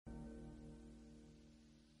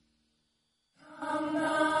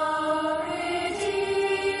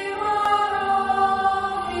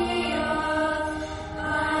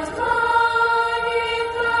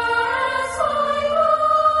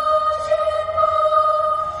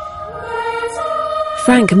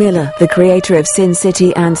Frank Miller, the creator of Sin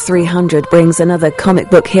City and 300, brings another comic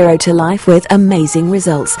book hero to life with amazing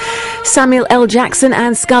results. Samuel L. Jackson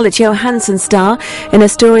and Scarlett Johansson star in a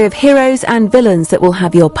story of heroes and villains that will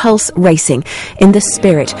have your pulse racing in the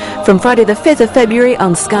spirit. From Friday the 5th of February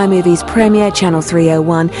on Sky Movies Premiere Channel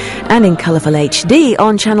 301 and in colourful HD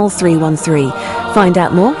on Channel 313. Find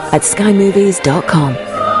out more at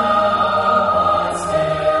skymovies.com.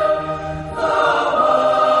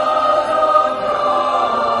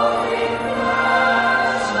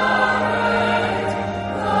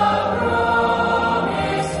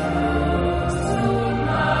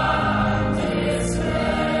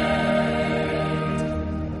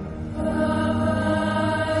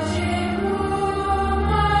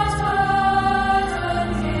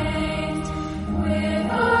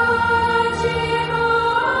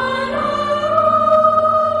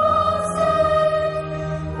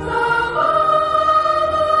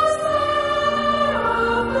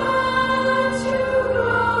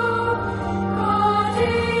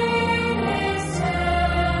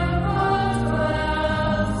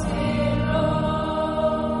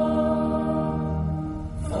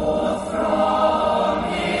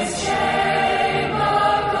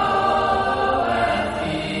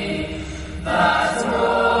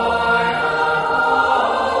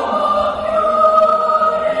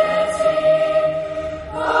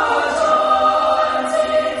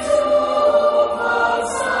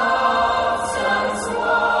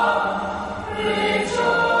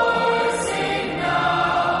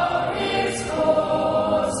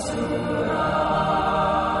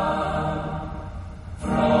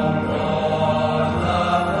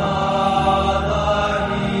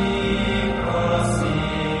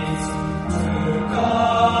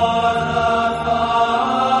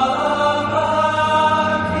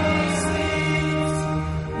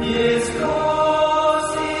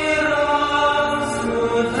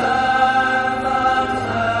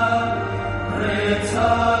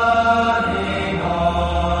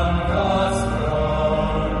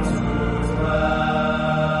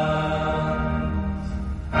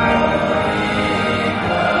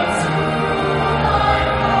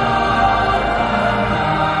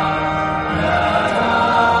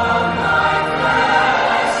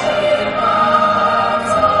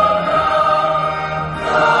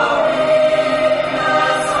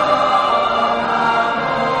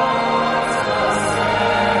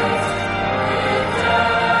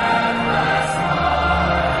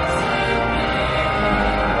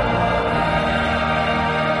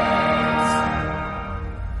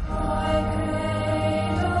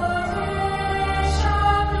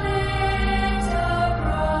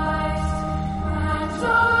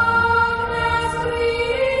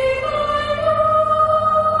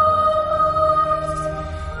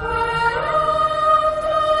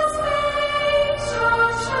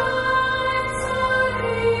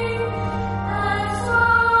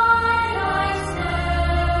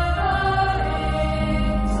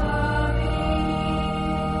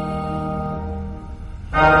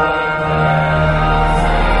 Bye.